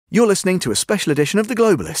You're listening to a special edition of The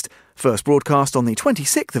Globalist, first broadcast on the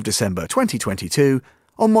 26th of December 2022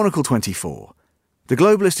 on Monocle 24. The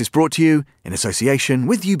Globalist is brought to you in association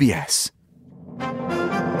with UBS.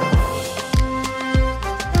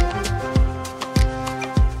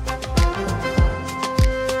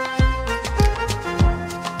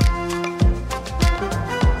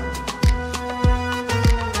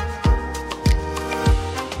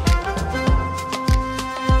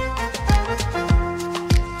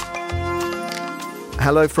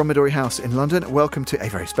 Hello from Midori House in London. Welcome to a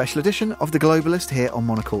very special edition of The Globalist here on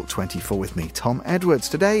Monocle 24 with me, Tom Edwards.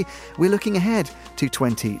 Today, we're looking ahead to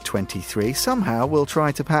 2023. Somehow, we'll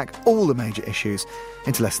try to pack all the major issues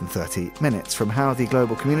into less than 30 minutes, from how the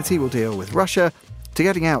global community will deal with Russia to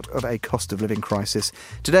getting out of a cost of living crisis.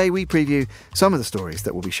 Today, we preview some of the stories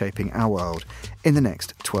that will be shaping our world in the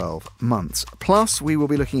next 12 months. Plus, we will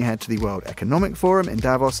be looking ahead to the World Economic Forum in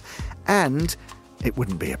Davos, and it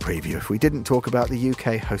wouldn't be a preview if we didn't talk about the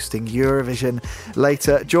UK hosting Eurovision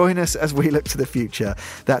later. Join us as we look to the future.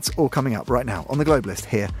 That's all coming up right now on The Globalist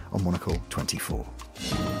here on Monocle 24.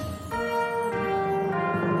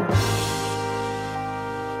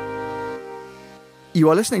 You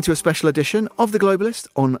are listening to a special edition of The Globalist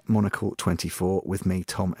on Monocle 24 with me,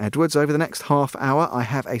 Tom Edwards. Over the next half hour, I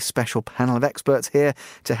have a special panel of experts here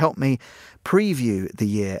to help me preview the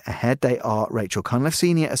year ahead. They are Rachel Cunliffe,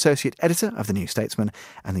 Senior Associate Editor of The New Statesman,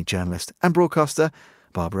 and the journalist and broadcaster,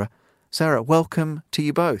 Barbara Serra. Welcome to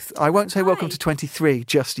you both. I won't say welcome to 23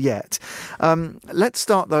 just yet. Let's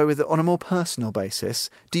start, though, with on a more personal basis.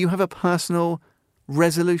 Do you have a personal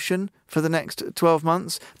resolution for the next 12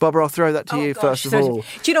 months? Barbara, I'll throw that to you first of all.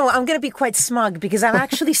 Do you know, I'm going to be quite smug because I'm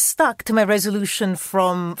actually stuck to my resolution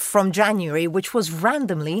from January, which was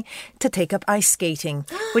randomly to take up ice skating,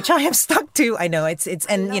 which I am stuck to. I know it's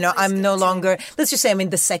and you know, I'm no longer, let's just say I'm in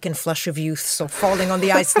the second flush of youth, so falling on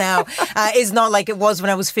the ice now is not like it was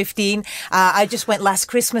when I was 15. I just went last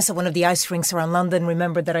Christmas at one of the ice rinks around London,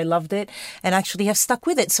 remembered that I loved it, and actually have stuck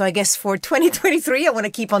with it. So I guess for 2023, I want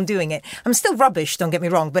to keep on doing it. I'm still rubbish, don't get me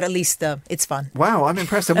wrong, but at least it's fun. Wow, I'm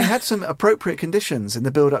impressed. And we had some appropriate conditions in the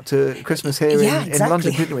build-up to Christmas here in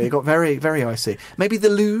London, didn't we? It got very, very icy. Maybe the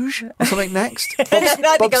luge or something next?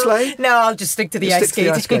 Bobsleigh? No, I'll just stick to the ice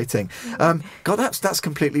skating. God, that's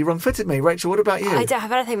completely wrong-footed me. Rachel, what about you? I don't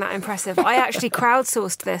have anything that impressive. I actually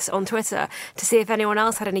crowdsourced this on Twitter to see if anyone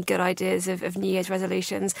else had any good ideas of New Year's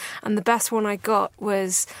resolutions. And the best one I got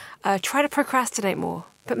was try to procrastinate more,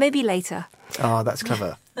 but maybe later. Oh, that's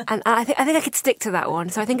clever. And I think I could stick to that one.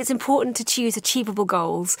 So I think it's important to choose achievable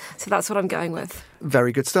goals. So that's what I'm going with.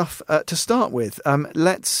 Very good stuff. To start with,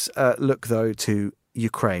 let's look, though, to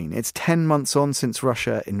Ukraine. It's 10 months on since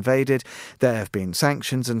Russia invaded. There have been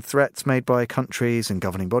sanctions and threats made by countries and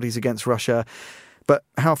governing bodies against Russia. But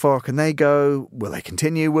how far can they go? Will they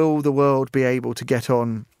continue? Will the world be able to get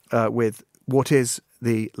on with what is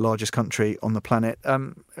the largest country on the planet?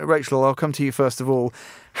 Rachel, I'll come to you first of all.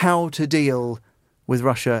 How to deal with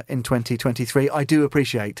Russia in 2023? I do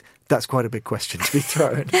appreciate that's quite a big question to be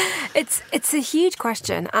thrown. It's a huge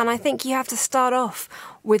question, and I think you have to start off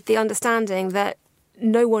with the understanding that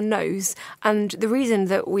no one knows, and the reason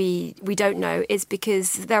that we don't know is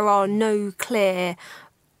because there are no clear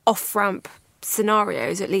off-ramp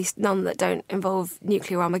scenarios, at least none that don't involve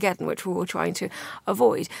nuclear Armageddon, which we're all trying to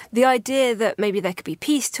avoid. The idea that maybe there could be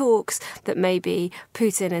peace talks, that maybe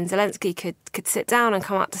Putin and Zelensky could sit down and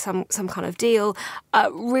come out to some kind of deal,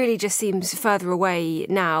 really just seems further away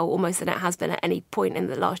now, almost than it has been at any point in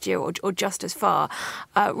the last year or just as far.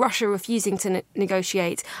 Russia refusing to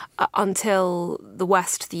negotiate until the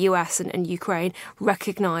West, the US and Ukraine,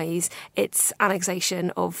 recognise its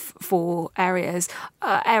annexation of 4 areas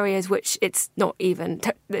which it's not even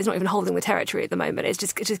holding the territory at the moment. It's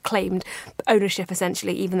just claimed ownership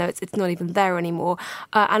essentially, even though it's not even there anymore.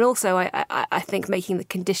 And also, I think making the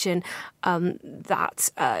condition that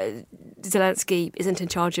Zelensky isn't in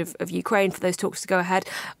charge of Ukraine for those talks to go ahead.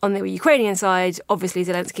 On the Ukrainian side, obviously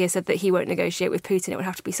Zelensky has said that he won't negotiate with Putin. It would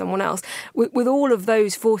have to be someone else. With all of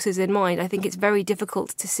those forces in mind, I think it's very difficult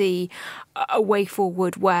to see a way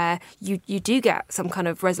forward where you do get some kind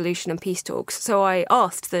of resolution and peace talks. So I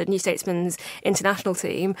asked the New Statesman's international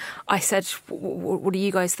team, I said, what do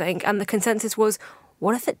you guys think? And the consensus was,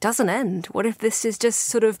 what if it doesn't end? What if this is just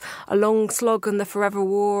sort of a long slog and the forever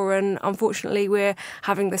war? And unfortunately, we're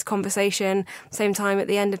having this conversation same time at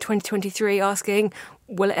the end of 2023 asking,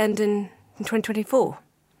 will it end in 2024?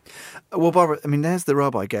 Well, Barbara, I mean, there's the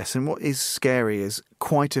rub, I guess. And what is scary is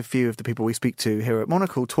quite a few of the people we speak to here at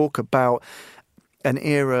Monocle talk about an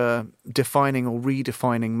era-defining or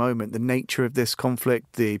redefining moment, the nature of this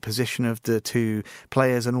conflict, the position of the two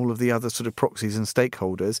players and all of the other sort of proxies and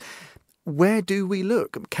stakeholders. Where do we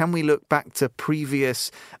look? Can we look back to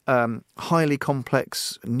previous highly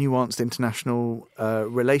complex, nuanced international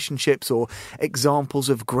relationships or examples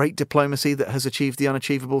of great diplomacy that has achieved the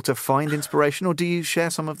unachievable to find inspiration? Or do you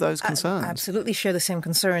share some of those concerns? I absolutely share the same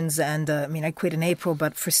concerns. And I quit in April,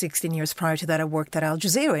 but for 16 years prior to that, I worked at Al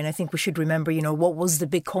Jazeera. And I think we should remember, what was the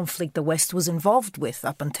big conflict the West was involved with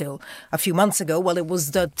up until a few months ago? Well, it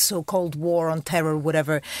was the so-called war on terror,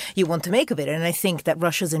 whatever you want to make of it. And I think that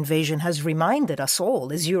Russia's invasion has reminded us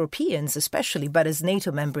all, as Europeans especially, but as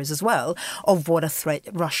NATO members as well, of what a threat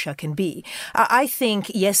Russia can be. I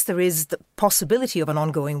think, yes, there is the possibility of an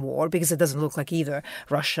ongoing war because it doesn't look like either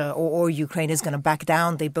Russia or Ukraine is going to back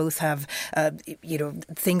down. They both have,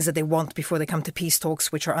 things that they want before they come to peace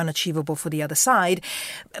talks, which are unachievable for the other side.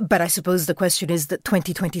 But I suppose the question is that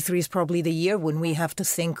 2023 is probably the year when we have to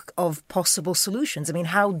think of possible solutions. I mean,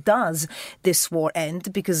 how does this war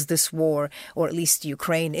end? Because this war, or at least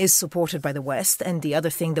Ukraine, is supported by the West. And the other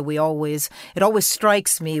thing that it always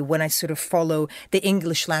strikes me when I sort of follow the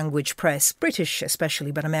English language press, British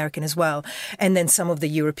especially, but American as well, and then some of the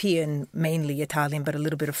European, mainly Italian, but a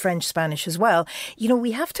little bit of French, Spanish as well.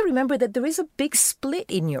 We have to remember that there is a big split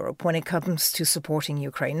in Europe when it comes to supporting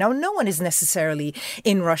Ukraine. Now, no one is necessarily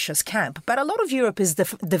in Russia's camp, but a lot of Europe is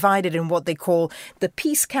divided in what they call the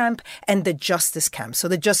peace camp and the justice camp. So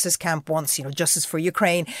the justice camp wants, justice for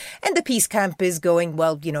Ukraine, and the peace camp is going,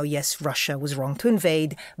 well, yes, Russia was wrong to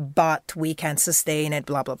invade, but we can sustain it,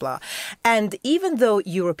 blah, blah, blah. And even though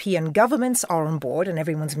European governments are on board and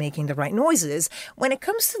everyone's making the right noises, when it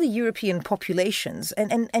comes to the European populations,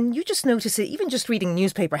 and you just notice it, even just reading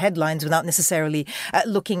newspaper headlines without necessarily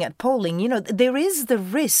looking at polling, there is the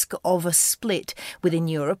risk of a split within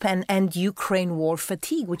Europe and Ukraine war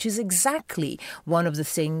fatigue, which is exactly one of the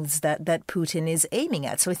things that Putin is aiming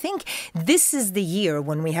at. So I think this is the year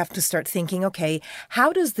when we have to start thinking, okay,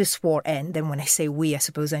 how does this war end? And when I say we, I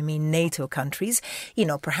suppose I mean NATO countries.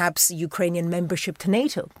 Perhaps Ukrainian membership to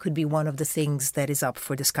NATO could be one of the things that is up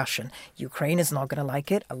for discussion. Ukraine is not going to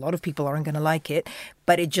like it. A lot of people aren't going to like it.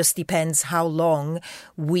 But it just depends how long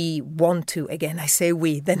we want to, again, I say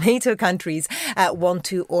we, the NATO countries want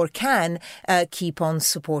to or can keep on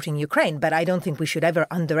supporting Ukraine. But I don't think we should ever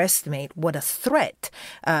underestimate what a threat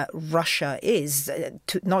Russia is,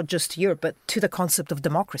 to not just to Europe, but to the concept of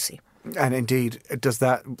democracy. And indeed, does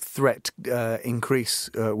that threat increase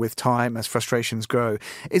with time as frustrations grow?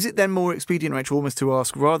 Is it then more expedient, Rachel, almost to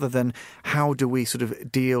ask, rather than how do we sort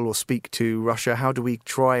of deal or speak to Russia, how do we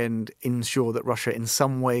try and ensure that Russia in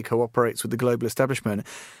some way cooperates with the global establishment?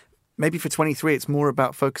 Maybe for 23, it's more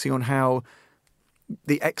about focusing on how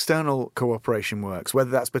the external cooperation works, whether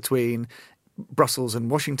that's between Brussels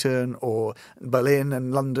and Washington or Berlin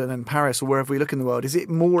and London and Paris or wherever we look in the world. Is it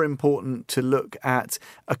more important to look at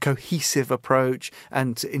a cohesive approach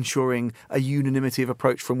and ensuring a unanimity of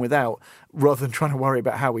approach from without, rather than trying to worry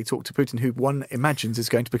about how we talk to Putin, who one imagines is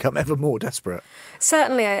going to become ever more desperate?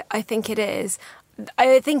 Certainly, I think it is.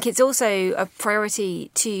 I think it's also a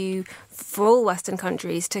priority for all Western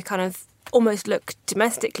countries to kind of almost look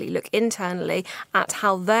domestically, look internally at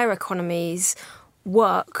how their economies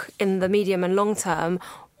work in the medium and long term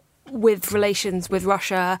with relations with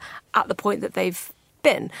Russia at the point that they've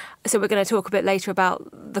been. So we're going to talk a bit later about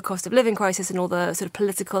the cost of living crisis and all the sort of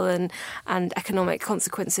political and economic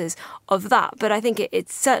consequences of that. But I think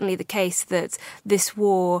it's certainly the case that this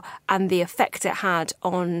war and the effect it had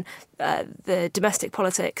on the domestic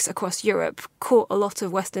politics across Europe caught a lot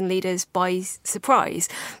of Western leaders by surprise.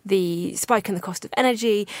 The spike in the cost of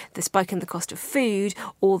energy, the spike in the cost of food,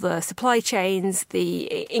 all the supply chains,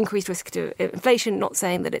 the increased risk to inflation, not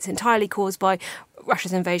saying that it's entirely caused by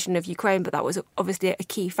Russia's invasion of Ukraine, but that was obviously a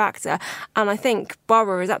key factor. And I think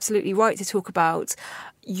Barbara is absolutely right to talk about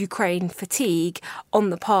Ukraine fatigue on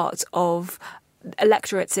the part of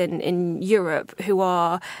electorates in Europe who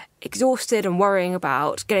are exhausted and worrying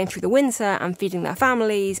about getting through the winter and feeding their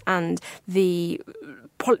families, and the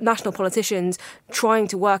national politicians trying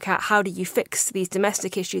to work out how do you fix these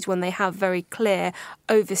domestic issues when they have very clear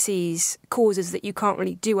overseas causes that you can't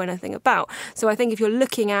really do anything about. So I think if you're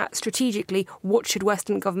looking at strategically what should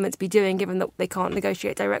Western governments be doing given that they can't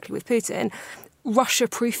negotiate directly with Putin,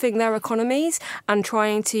 Russia-proofing their economies and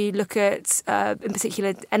trying to look at, in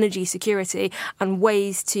particular, energy security and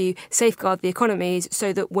ways to safeguard the economies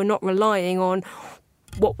so that we're not relying on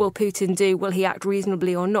what will Putin do, will he act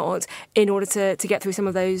reasonably or not, in order to get through some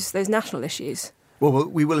of those national issues. Well,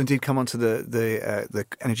 we will indeed come on to the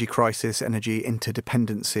energy crisis, energy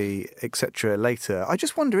interdependency, etc. later. I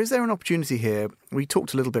just wonder, is there an opportunity here? We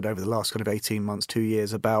talked a little bit over the last kind of 18 months, 2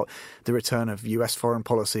 years about the return of US foreign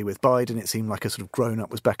policy with Biden. It seemed like a sort of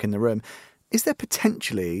grown-up was back in the room. Is there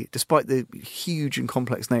potentially, despite the huge and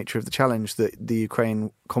complex nature of the challenge that the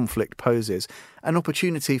Ukraine conflict poses, an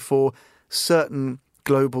opportunity for certain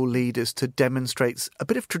global leaders to demonstrate a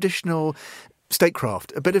bit of traditional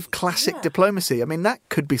statecraft, a bit of classic diplomacy? I mean, that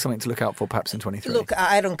could be something to look out for perhaps in 23. Look,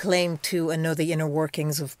 I don't claim to know the inner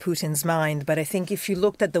workings of Putin's mind, but I think if you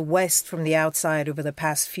looked at the West from the outside over the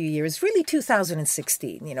past few years, really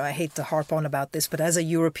 2016, I hate to harp on about this, but as a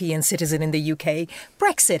European citizen in the UK,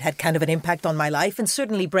 Brexit had kind of an impact on my life, and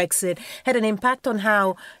certainly Brexit had an impact on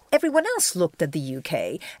how everyone else looked at the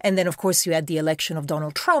UK. And then, of course, you had the election of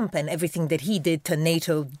Donald Trump and everything that he did to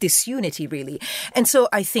NATO disunity, really. And so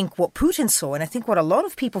I think what Putin saw, and I think what a lot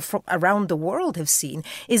of people from around the world have seen,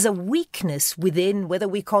 is a weakness within, whether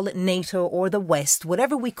we call it NATO or the West,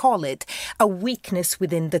 whatever we call it, a weakness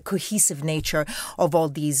within the cohesive nature of all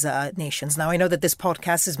these nations. Now, I know that this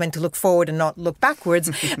podcast is meant to look forward and not look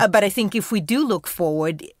backwards, but I think if we do look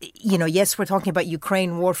forward, yes, we're talking about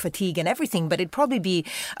Ukraine, war fatigue and everything, but it'd probably be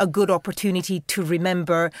a good opportunity to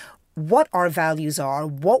remember what our values are,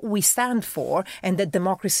 what we stand for, and that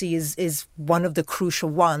democracy is one of the crucial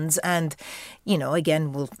ones. And,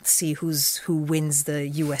 again, we'll see who wins the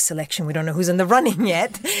US election. We don't know who's in the running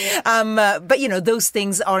yet. But, those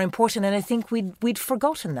things are important. And I think we'd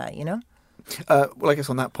forgotten that, Well, I guess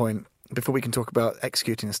on that point, before we can talk about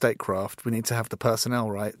executing a statecraft, we need to have the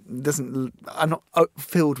personnel, right? I'm not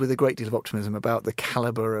filled with a great deal of optimism about the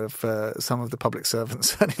calibre of some of the public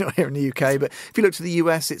servants, certainly not here in the UK. But if you look to the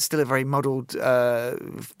US, it's still a very muddled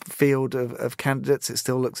field of candidates. It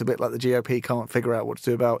still looks a bit like the GOP can't figure out what to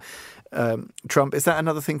do about Trump. Is that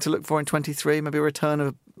another thing to look for in 23? Maybe a return of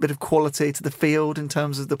a bit of quality to the field in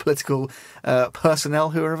terms of the political personnel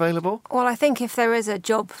who are available? Well, I think if there is a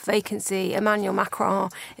job vacancy, Emmanuel Macron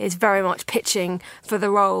is very much pitching for the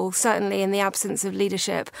role, certainly in the absence of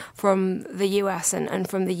leadership from the US and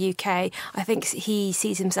from the UK. I think he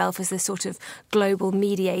sees himself as this sort of global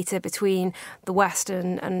mediator between the West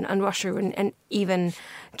and Russia and even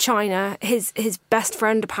China. His best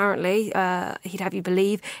friend, apparently, he'd have you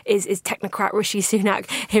believe, is technocrat Rishi Sunak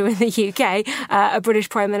here in the UK, a British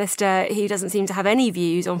Prime Minister who doesn't seem to have any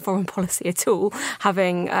views on foreign policy at all,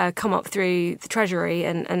 having come up through the Treasury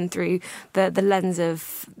and through the lens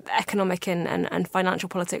of economic and financial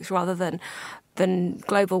politics rather than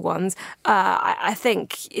global ones. I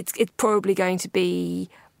think it's probably going to be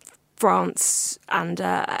France and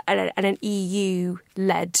an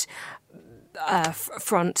EU-led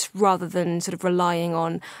front rather than sort of relying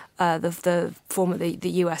on the form of the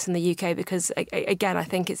US and the UK, because again I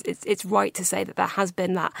think it's right to say that there has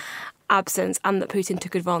been that absence and that Putin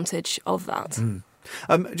took advantage of that.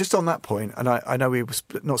 Just on that point, and I know we were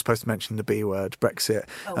not supposed to mention the B word, Brexit,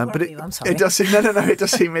 but I'm sorry. It does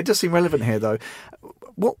seem it does seem relevant here though.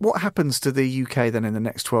 What happens to the UK then in the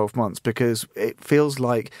next 12 months? Because it feels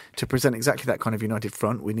like to present exactly that kind of united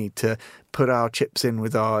front, we need to put our chips in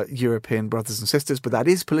with our European brothers and sisters, but that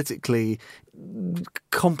is politically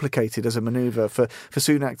complicated as a manoeuvre for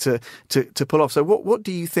Sunak to pull off. So what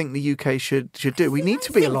do you think the UK should do? We need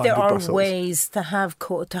to be aligned with Brussels. There are ways to have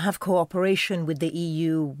cooperation with the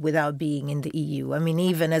EU without being in the EU. I mean,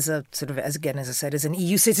 even as an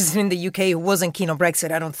EU citizen in the UK who wasn't keen on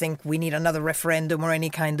Brexit, I don't think we need another referendum or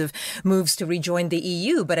any kind of moves to rejoin the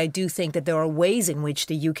EU. But I do think that there are ways in which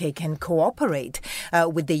the UK can cooperate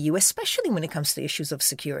with the EU, especially when it comes to issues of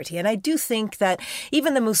security. And I do think that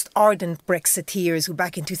even the most ardent Brexiteers who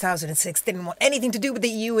back in 2006 didn't want anything to do with the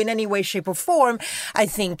EU in any way, shape or form, I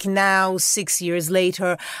think now, 6 years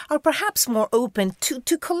later, are perhaps more open to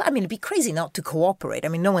it'd be crazy not to cooperate. I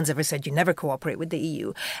mean, no one's ever said you never cooperate with the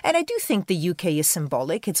EU. And I do think the UK is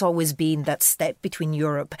symbolic. It's always been that step between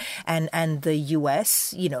Europe and the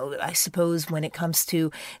US. I suppose when it comes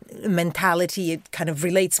to mentality, it kind of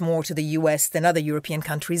relates more to the US than other European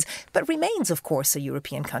countries, but remains, of course, a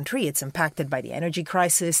European country. It's impacted by the energy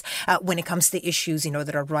crisis. When it comes to issues,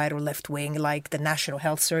 that are right or left wing, like the National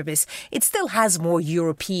Health Service, it still has more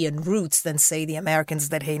European roots than, say, the Americans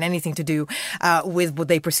that hate anything to do with what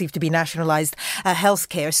they perceive to be nationalized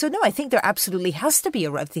healthcare. So, no, I think there absolutely has to be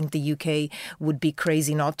I think the UK would be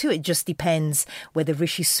crazy not to. It just depends whether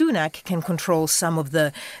Rishi Sunak can control some of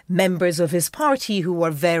the members of his party who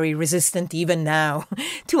are very resistant even now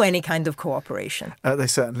to any kind of cooperation. They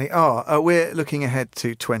certainly are. We're looking ahead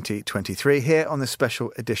to 2023 here on this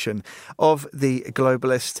special edition of The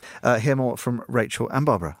Globalist. Hear more from Rachel and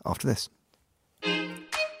Barbara after this.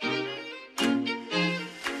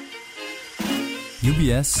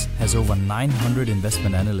 UBS has over 900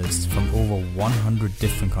 investment analysts from over 100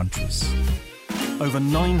 different countries. Over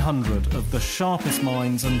 900 of the sharpest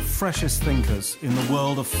minds and freshest thinkers in the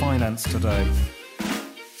world of finance today.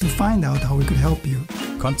 To find out how we could help you,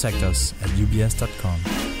 contact us at ubs.com.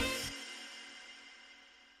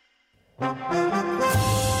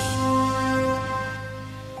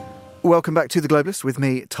 Welcome back to The Globalist with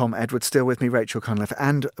me, Tom Edwards, still with me, Rachel Cunliffe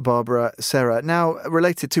and Barbara Serra. Now,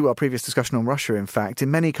 related to our previous discussion on Russia, in fact, in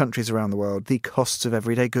many countries around the world, the costs of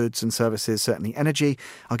everyday goods and services, certainly energy,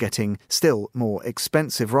 are getting still more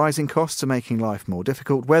expensive. Rising costs are making life more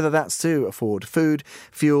difficult, whether that's to afford food,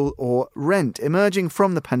 fuel or rent. Emerging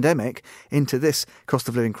from the pandemic into this cost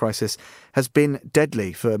of living crisis has been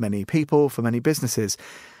deadly for many people, for many businesses.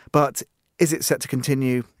 But is it set to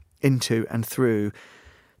continue into and through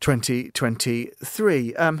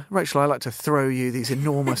 2023. Rachel, I like to throw you these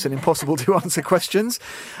enormous and impossible to answer questions.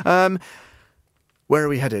 Where are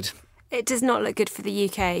we headed? It does not look good for the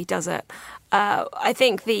UK, does it? I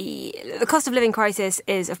think the cost of living crisis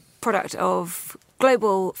is a product of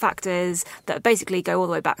global factors that basically go all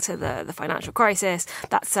the way back to the financial crisis.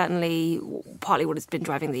 That's certainly partly what has been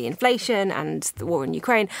driving the inflation and the war in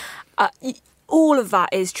Ukraine. All of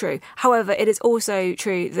that is true. However, it is also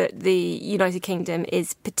true that the United Kingdom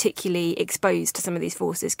is particularly exposed to some of these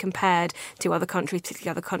forces compared to other countries,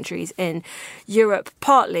 particularly other countries in Europe,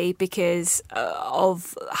 partly because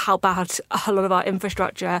of how bad a lot of our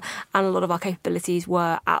infrastructure and a lot of our capabilities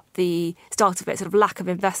were at the start of it, sort of lack of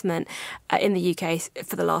investment in the UK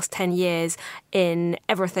for the last 10 years in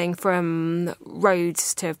everything from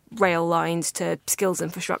roads to rail lines to skills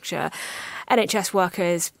infrastructure, NHS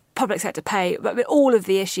workers, public sector pay, but all of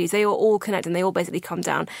the issues, they are all connected and they all basically come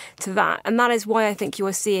down to that. And that is why I think you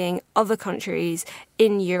are seeing other countries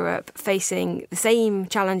in Europe facing the same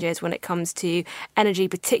challenges when it comes to energy,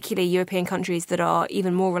 particularly European countries that are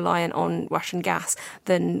even more reliant on Russian gas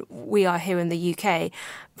than we are here in the UK,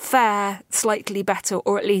 fare slightly better,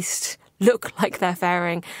 or at least look like they're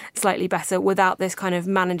faring slightly better without this kind of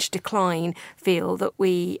managed decline feel that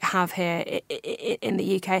we have here in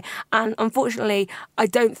the UK. And unfortunately, I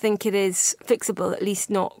don't think it is fixable, at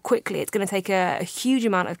least not quickly. It's going to take a huge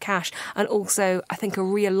amount of cash and also, I think, a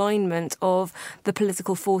realignment of the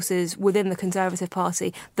political forces within the Conservative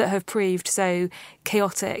Party that have proved so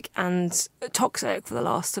chaotic and toxic for the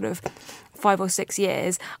last sort of 5 or 6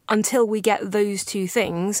 years. Until we get those two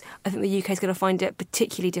things, I think the UK is going to find it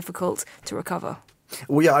particularly difficult to recover.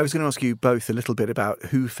 Well, yeah, I was going to ask you both a little bit about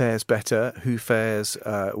who fares better, who fares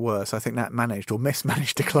worse. I think that managed or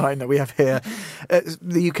mismanaged decline that we have here,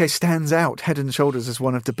 the UK stands out head and shoulders as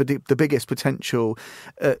one of the biggest potential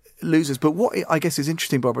losers. But what I guess is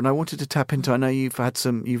interesting, Barbara, and I wanted to tap into, I know you've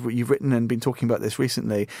written and been talking about this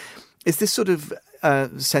recently, is this sort of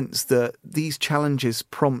sense that these challenges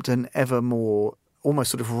prompt an ever more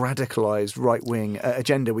almost sort of radicalised right-wing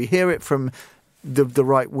agenda. We hear it from the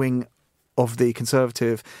right wing of the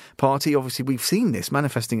Conservative Party. Obviously, we've seen this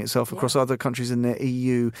manifesting itself across other countries in the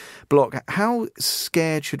EU bloc. How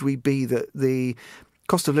scared should we be that the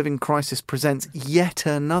cost of living crisis presents yet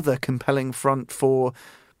another compelling front for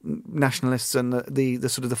nationalists and the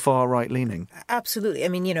sort of the far right leaning? Absolutely. I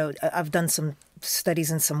mean, I've done some studies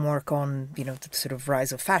and some work on, the sort of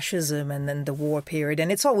rise of fascism and then the war period.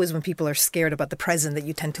 And it's always when people are scared about the present that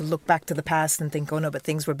you tend to look back to the past and think, oh no, but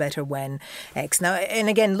things were better when X. Now, and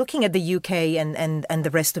again, looking at the UK and the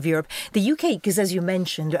rest of Europe, the UK, because as you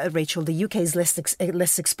mentioned, Rachel, the UK is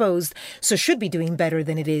less exposed, so should be doing better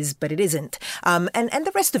than it is, but it isn't. And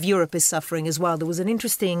the rest of Europe is suffering as well. There was an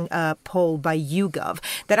interesting poll by YouGov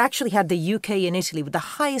that actually had the UK and Italy with the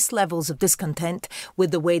highest levels of discontent with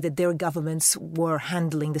the way that their governments were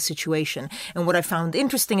handling the situation. And what I found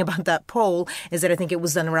interesting about that poll is that I think it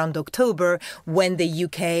was done around October when the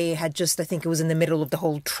UK had just, I think it was in the middle of the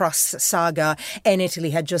whole Truss saga, and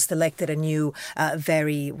Italy had just elected a new,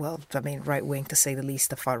 right-wing, to say the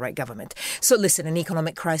least, a far-right government. So listen, an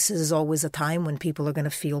economic crisis is always a time when people are going to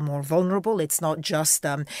feel more vulnerable. It's not just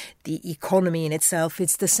the economy in itself,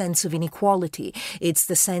 it's the sense of inequality. It's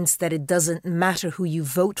the sense that it doesn't matter who you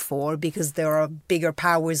vote for because there are bigger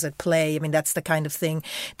powers at play. I mean, that's the kind of thing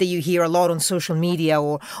that you hear a lot on social media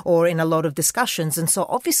or in a lot of discussions. And so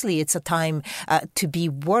obviously it's a time to be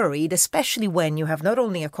worried, especially when you have not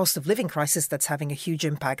only a cost of living crisis that's having a huge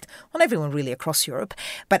impact on everyone really across Europe,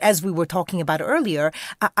 but as we were talking about earlier,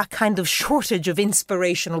 a kind of shortage of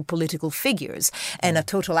inspirational political figures and a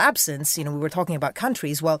total absence. We were talking about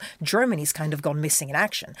countries. Well, Germany's kind of gone missing in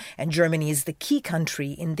action. And Germany is the key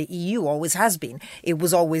country in the EU, always has been. It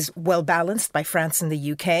was always well balanced by France and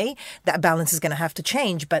the UK. That balance balance is going to have to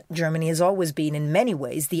change. But Germany has always been, in many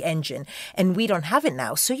ways, the engine, and we don't have it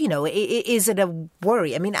now. So, is it a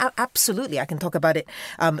worry? I mean, absolutely. I can talk about it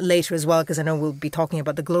later as well, because I know we'll be talking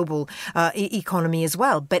about the global economy as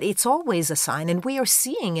well. But it's always a sign, and we are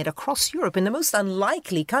seeing it across Europe in the most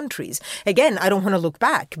unlikely countries. Again, I don't want to look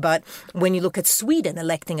back, but when you look at Sweden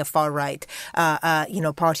electing a far-right,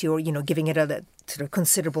 party, or, giving it a sort of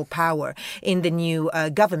considerable power in the new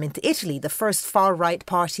government. Italy, the first far-right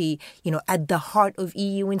party, at the heart of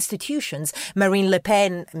EU institutions. Marine Le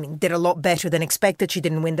Pen, did a lot better than expected. She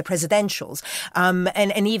didn't win the presidentials.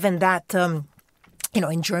 And even that...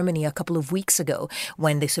 in Germany a couple of weeks ago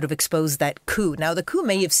when they sort of exposed that coup. Now, the coup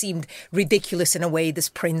may have seemed ridiculous in a way, this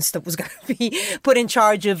prince that was going to be put in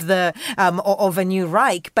charge of of a new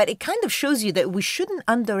Reich, but it kind of shows you that we shouldn't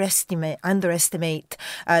underestimate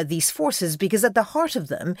these forces, because at the heart of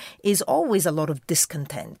them is always a lot of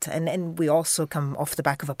discontent. And we also come off the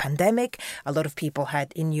back of a pandemic. A lot of people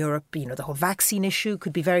had in Europe, the whole vaccine issue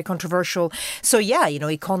could be very controversial. So,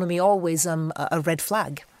 economy always a red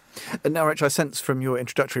flag. And now, Rich, I sense from your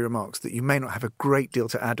introductory remarks that you may not have a great deal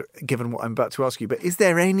to add, given what I'm about to ask you. But is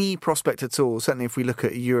there any prospect at all, certainly if we look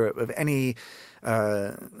at Europe, of any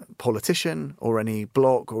politician or any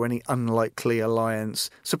bloc or any unlikely alliance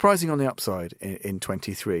surprising on the upside in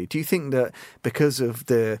 23? Do you think that because of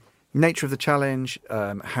the nature of the challenge,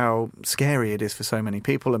 how scary it is for so many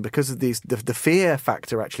people, and because of the fear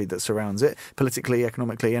factor actually that surrounds it, politically,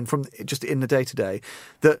 economically, and from just in the day-to-day,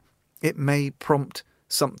 that it may prompt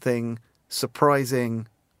something surprising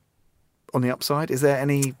on the upside? Is there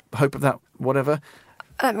any hope of that, whatever?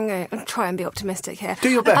 I'm going to try and be optimistic here. Do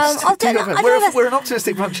your best. We're an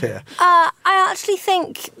optimistic bunch here. I actually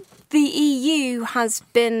think the EU has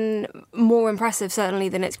been more impressive, certainly,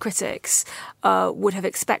 than its critics would have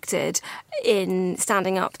expected in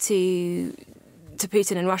standing up to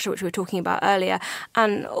Putin and Russia, which we were talking about earlier,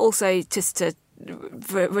 and also just to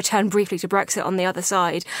return briefly to Brexit on the other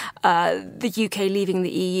side, the UK leaving the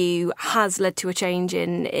EU has led to a change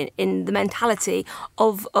in the mentality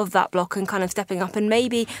of that bloc and kind of stepping up. And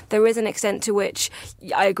maybe there is an extent to which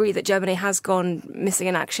I agree that Germany has gone missing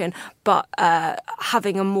in action, but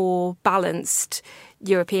having a more balanced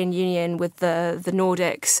European Union with the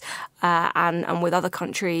Nordics and with other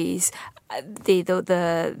countries,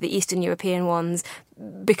 the Eastern European ones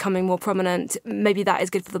becoming more prominent, maybe that is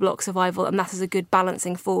good for the bloc survival, and that is a good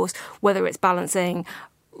balancing force, whether it's balancing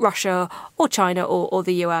Russia or China or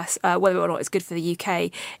the US, whether or not it's good for the UK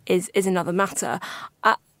is another matter.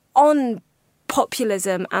 On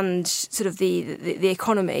populism and sort of the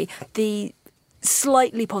economy, the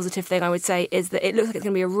slightly positive thing I would say is that it looks like it's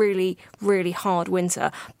going to be a really, really hard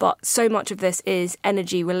winter, but so much of this is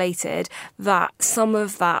energy related that some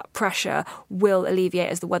of that pressure will alleviate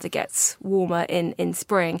as the weather gets warmer in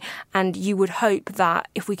spring. And you would hope that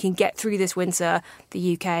if we can get through this winter,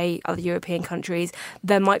 the UK, other European countries,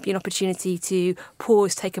 there might be an opportunity to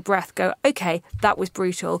pause, take a breath, go, okay, that was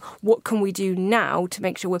brutal. What can we do now to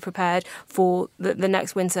make sure we're prepared for the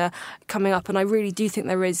next winter coming up? And I really do think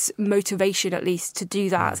there is motivation, at least, to do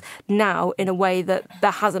that now in a way that there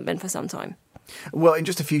hasn't been for some time. Well, in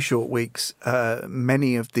just a few short weeks,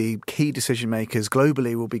 many of the key decision makers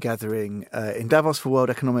globally will be gathering in Davos for World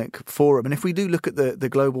Economic Forum. And if we do look at the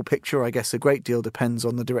global picture, I guess a great deal depends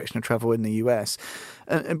on the direction of travel in the US.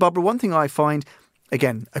 And Barbara, one thing I find,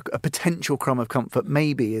 again, a potential crumb of comfort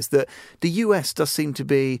maybe, is that the US does seem to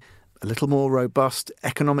be a little more robust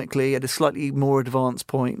economically, at a slightly more advanced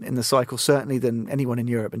point in the cycle, certainly than anyone in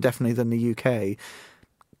Europe and definitely than the UK.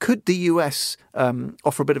 Could the US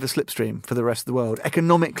offer a bit of a slipstream for the rest of the world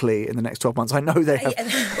economically in the next 12 months? I know they have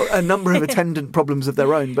a number of attendant problems of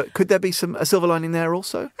their own, but could there be a silver lining there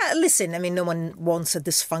also? Listen, I mean, no one wants a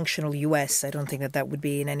dysfunctional US. I don't think that would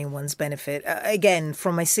be in anyone's benefit. Again,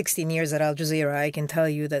 from my 16 years at Al Jazeera, I can tell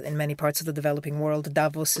you that in many parts of the developing world,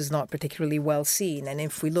 Davos is not particularly well seen. And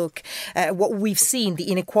if we look at what we've seen, the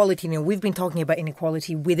inequality, we've been talking about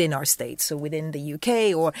inequality within our states, so within the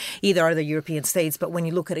UK or either other European states. But when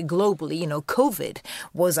you look at it globally, COVID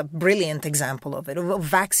was a brilliant example of it, of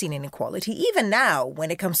vaccine inequality. Even now,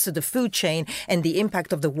 when it comes to the food chain and the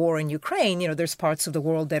impact of the war in Ukraine, there's parts of the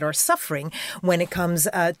world that are suffering when it comes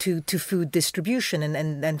to food distribution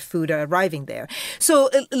and food arriving there.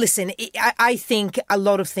 So listen, I think a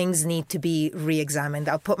lot of things need to be re-examined.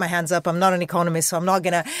 I'll put my hands up. I'm not an economist, so I'm not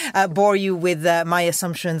going to bore you with my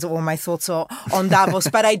assumptions or my thoughts on Davos.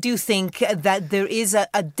 But I do think that there is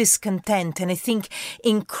a discontent. And I think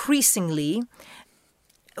increasingly,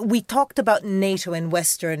 we talked about NATO and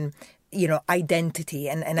Western identity.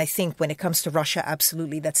 And I think when it comes to Russia,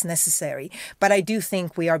 absolutely that's necessary. But I do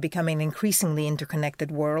think we are becoming an increasingly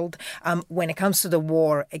interconnected world. When it comes to the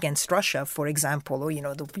war against Russia, for example, or,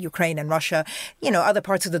 the Ukraine and Russia, other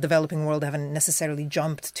parts of the developing world haven't necessarily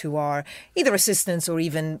jumped to our either assistance or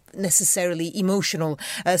even necessarily emotional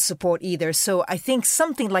support either. So I think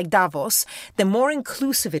something like Davos, the more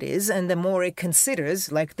inclusive it is and the more it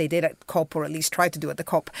considers, like they did at COP, or at least tried to do at the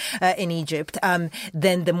COP in Egypt,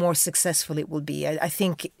 then the more successful it will be. I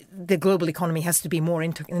think the global economy has to be more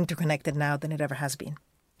interconnected now than it ever has been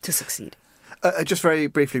to succeed. Just very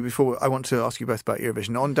briefly before, I want to ask you both about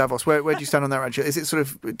Eurovision. On Davos, where do you stand on that, Rachel? Is it sort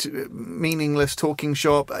of meaningless talking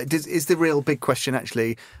shop? Is the real big question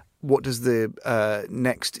actually, what does the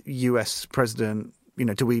next US president,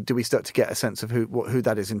 do we start to get a sense of who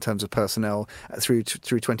that is in terms of personnel through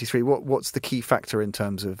 23? What's the key factor in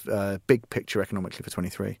terms of big picture economically for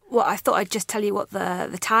 23? Well, I thought I'd just tell you what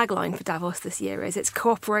the tagline for Davos this year is. It's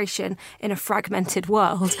cooperation in a fragmented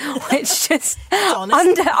world, which just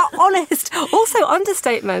honest, also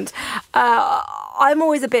understatement. I'm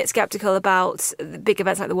always a bit sceptical about big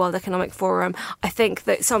events like the World Economic Forum. I think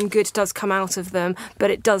that some good does come out of them,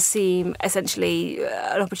 but it does seem essentially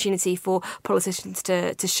an opportunity for politicians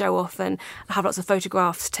to show off and have lots of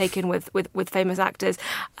photographs taken with famous actors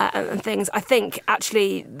and things. I think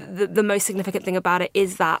actually the most significant thing about it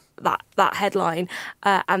is that headline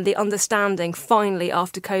and the understanding finally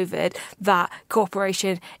after COVID that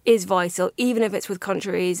cooperation is vital, even if it's with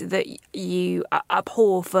countries that you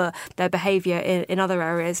abhor for their behaviour in other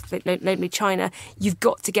areas, namely China. You've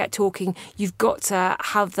got to get talking. You've got to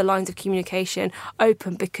have the lines of communication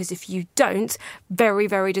open, because if you don't, very,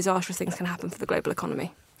 very disastrous things can happen for the global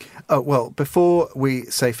economy. Well, before we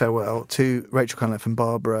say farewell to Rachel Cunliffe and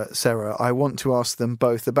Barbara Serra, I want to ask them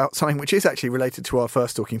both about something which is actually related to our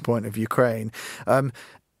first talking point of Ukraine.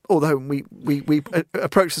 Although we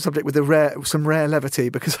approach the subject with some rare levity,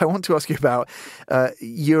 because I want to ask you about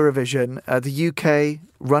Eurovision, the UK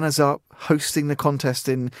runners-up, hosting the contest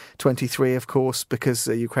in 23, of course, because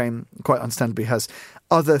Ukraine, quite understandably, has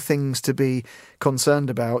other things to be concerned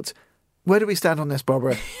about. Where do we stand on this,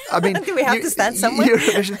 Barbara? I mean, do we have to stand somewhere?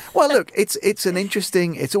 Eurovision. Well, look, it's an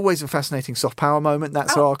interesting, it's always a fascinating soft power moment.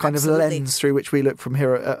 That's our kind of lens through which we look from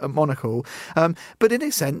here at Monocle. But in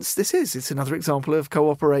a sense, it's another example of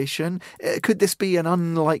cooperation. Could this be an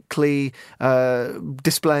unlikely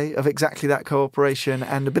display of exactly that cooperation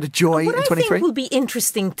and a bit of joy in 23? What I think will be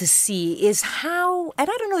interesting to see is how, and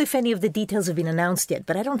I don't know if any of the details have been announced yet,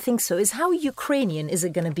 but I don't think so, is how Ukrainian is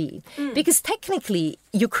it going to be? Because technically,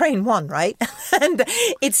 Ukraine won, right? And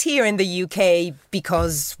it's here in the UK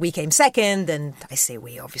because we came second, and I say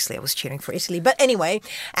we, obviously I was cheering for Italy, but anyway,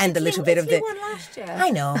 and a little bit of the... won last year. I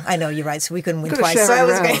know, you're right, so we couldn't win twice, so I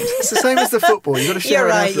was great. It's the same as the football, you've got to share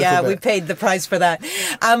it out a little bit. You're right, we paid the price for that.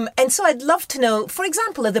 And so I'd love to know, for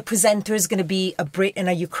example, are the presenters going to be a Brit and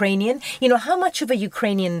a Ukrainian? How much of a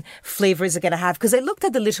Ukrainian flavour is it going to have? Because I looked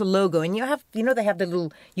at the little logo, and they have the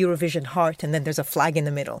little Eurovision heart, and then there's a flag in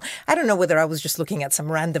the middle. I don't know whether I was just looking at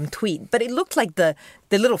some random tweet, but it looked like the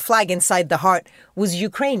little flag inside the heart was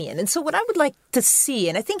Ukrainian. And so what I would like to see,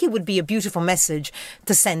 and I think it would be a beautiful message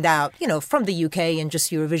to send out, from the UK and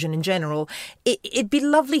just Eurovision in general, it'd be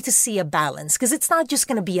lovely to see a balance, because it's not just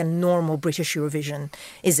going to be a normal British Eurovision,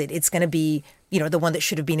 is it? It's going to be the one that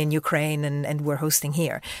should have been in Ukraine and we're hosting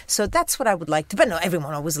here. So that's what I would like to. But no,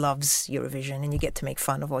 everyone always loves Eurovision, and you get to make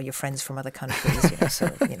fun of all your friends from other countries. So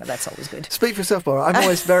that's always good. Speak for yourself, Barbara. I'm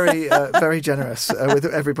always very, very generous with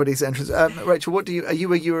everybody's entrance. Rachel, are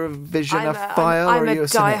you a Eurovision-ophile? I'm a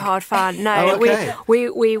diehard fan. No, okay.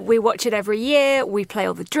 we watch it every year. We play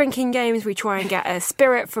all the drinking games. We try and get a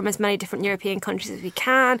spirit from as many different European countries as we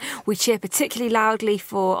can. We cheer particularly loudly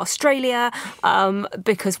for Australia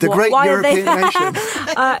because why are they?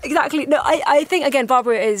 Exactly. No, I think, again,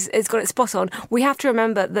 Barbara has got it spot on. We have to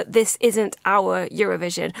remember that this isn't our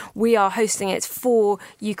Eurovision. We are hosting it for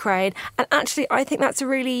Ukraine. And actually, I think that's a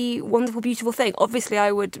really wonderful, beautiful thing. Obviously,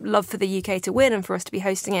 I would love for the UK to win and for us to be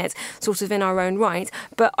hosting it sort of in our own right.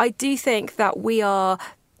 But I do think that we are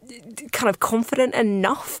kind of confident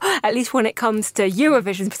enough, at least when it comes to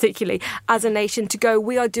Eurovision particularly, as a nation to go,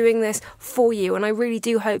 we are doing this for you. And I really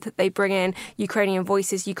do hope that they bring in Ukrainian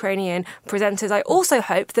voices, Ukrainian presenters. I also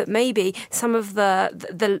hope that maybe some of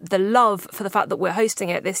the love for the fact that we're hosting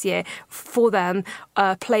it this year for them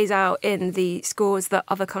plays out in the scores that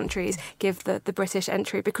other countries give the British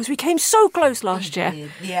entry, because we came so close last year.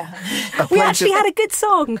 Yeah. We actually had a good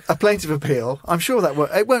song. A plaintive appeal. I'm sure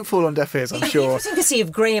it won't fall on deaf ears, I'm sure. Interesting to see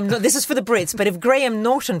if Graham this is for the Brits, but if Graham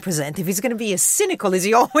Norton presents, if he's going to be as cynical as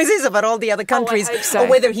he always is about all the other countries, I hope so. or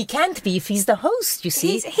whether he can't be if he's the host, you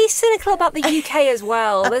see. He's cynical about the UK as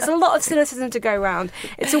well. There's a lot of cynicism to go around.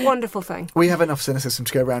 It's a wonderful thing. We have enough cynicism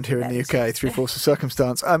to go around here in the UK through force of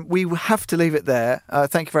circumstance. We have to leave it there.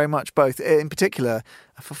 Thank you very much, both, in particular,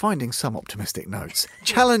 for finding some optimistic notes.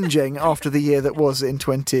 Challenging after the year that was in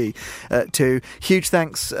 22. Huge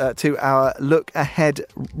thanks to our Look Ahead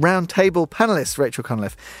roundtable panellists, Rachel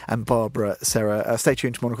Cunliffe and Barbara Serra. Stay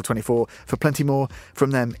tuned to Monocle 24 for plenty more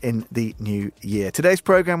from them in the new year. Today's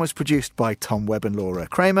programme was produced by Tom Webb and Laura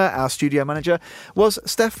Kramer. Our studio manager was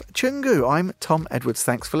Steph Chungu. I'm Tom Edwards.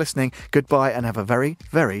 Thanks for listening. Goodbye and have a very,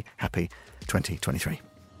 very happy 2023.